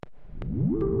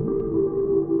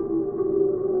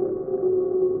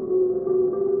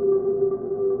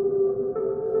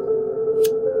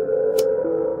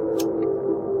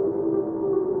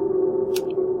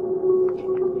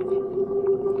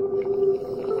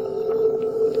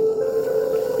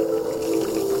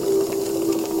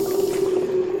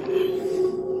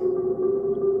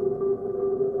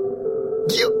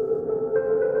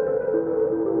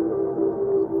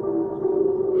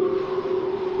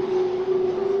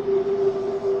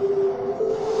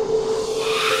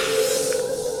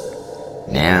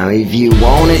Now if you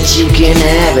want it, you can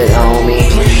have it, homie.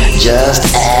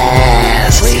 Just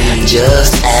ask,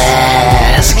 just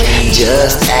ask,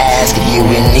 just ask. If you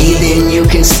in need, then you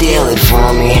can steal it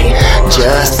from me.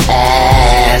 Just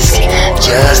ask,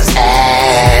 just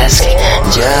ask,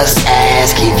 just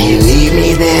ask. If you need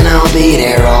me, then I'll be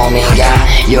there, homie.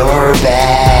 Got your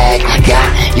back, I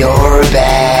got your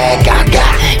back, I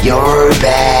got your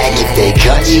back. If they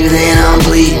cut you, then I'm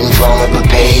bleeding from it. But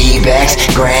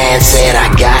payback's grand, said I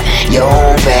got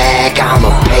your back,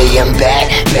 I'ma pay 'em back,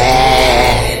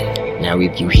 back. Now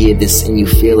if you hear this and you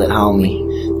feel it, homie,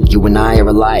 you and I are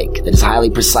alike. That is highly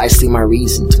precisely my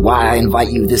reason to why I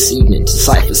invite you this evening to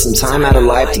decipher some time out of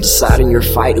life to decide in your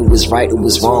fight who was right, who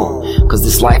was wrong. Cause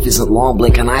this life isn't long,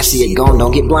 blink and I see it gone.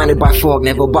 Don't get blinded by fog,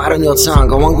 never bite on your tongue.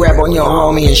 Go and grab on your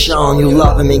homie and show him you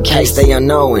love him in case they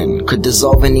unknowing. Could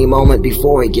dissolve any moment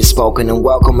before it gets spoken, and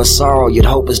welcome a sorrow you'd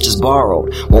hope is just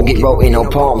borrowed. Won't get wrote in no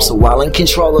poem, so while in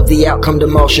control of the outcome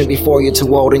demotion before you're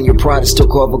too old and your pride is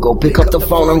took over, go pick up the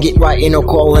phone and get right in no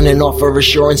calling and offer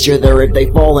assurance you're there if they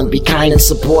fall. And be kind and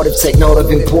supportive, take note of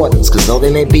importance. Cause though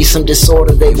there may be some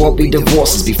disorder, they won't be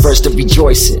divorces. Be first to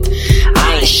rejoice it.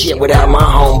 I ain't shit without my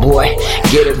homeboy.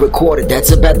 Get it recorded,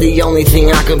 that's about the only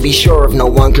thing I can be sure of. No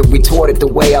one can retort it the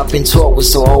way I've been taught with.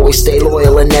 So always stay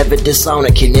loyal and never disown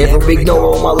it. Can never ignore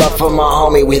all my love for my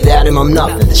homie. Without him I'm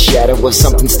nothing. The shadow of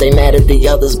something, stay mad at the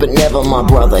others but never my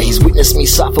brother. He's witnessed me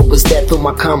suffer, was dead through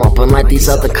my come up. Unlike these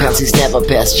other cunts, he's never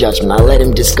passed judgment. I let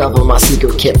him discover my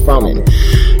secret kept from him.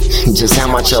 Just how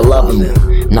much I love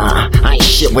him. Nah, I ain't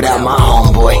shit without my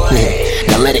homeboy.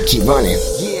 Now let it keep running.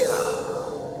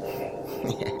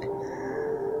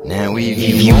 Now if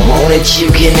you want it, you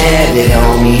can have it,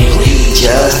 homie.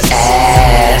 Just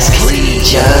ask,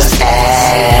 just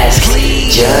ask,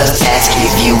 just ask.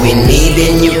 If you in need,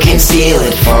 then you can steal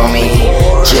it from me.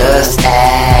 Just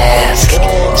ask,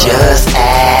 just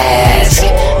ask,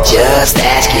 just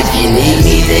ask. If you need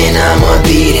me, then I'ma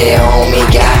be there,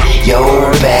 homie. Got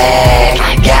your back,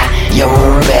 I got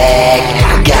your back,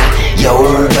 I got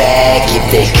your back.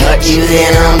 If they cut you,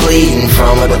 then I'm bleeding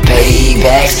from it. But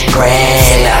payback's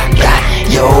grand, I got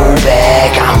your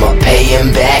back, I'ma pay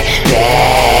him back,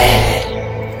 back.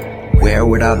 Where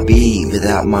would I be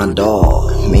without my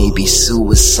dog? Maybe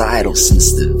suicidal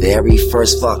since the very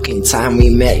first fucking time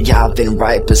we met. Y'all been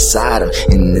right beside him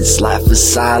in this life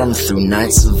asylum. Through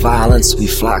nights of violence, we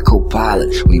fly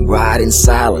co-pilot. We ride in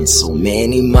silence, so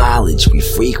many mileage. We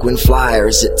frequent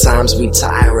flyers, at times we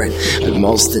tyrant, but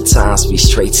most of the times we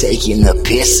straight taking the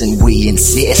piss. And we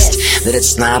insist that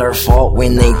it's not our fault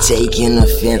when they taking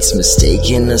offense.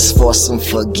 Mistaking us for some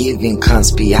forgiving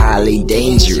cunts be highly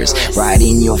dangerous. Right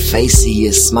in your face, see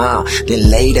a smile, then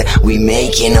later we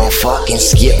making them fucking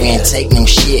skip and take them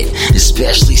shit.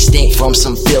 Especially stink from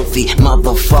some filthy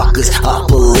motherfuckers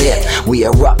upper lip. We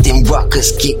erupting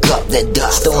ruckus, kick up that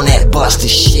dust on that busted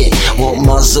shit. Won't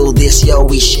muzzle this, yo,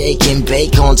 we shake and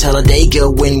bake on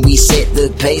Talladega when we set the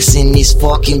pace in this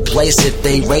fucking place. If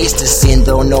they raised us in,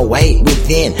 though no hate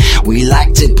within, we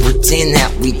like to pretend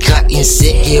that we cutting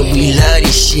sick. Yeah, we love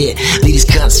this shit. These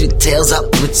cunts with tails up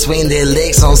between their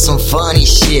legs on some funny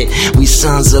shit. We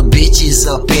sons of bitches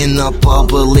up in the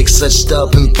public, such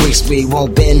stubborn pricks. We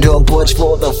won't bend or budge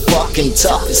for the fucking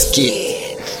toughest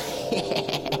kid.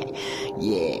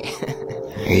 Yeah.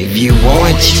 If you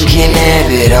want it, you can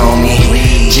have it,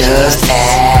 homie. Just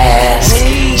ask,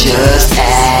 just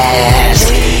ask,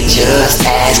 just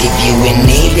ask. If you in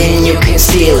need, then you can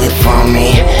steal it from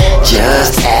me.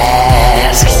 Just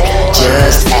ask,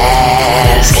 just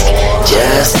ask,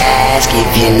 just ask.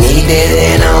 If you need it,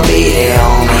 then I'll be there,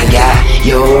 homie. Got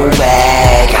your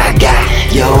back, I got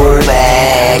your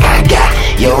back, I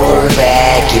got your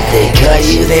back. If they cut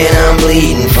you, then I'm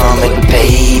bleeding from it. But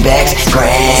payback's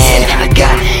grand, I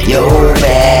got your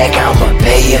back, I'ma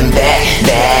pay him back,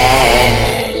 back.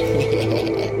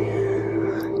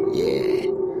 Yeah,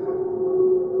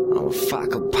 I'ma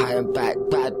fuck a pie him back,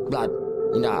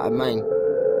 you know what I mean?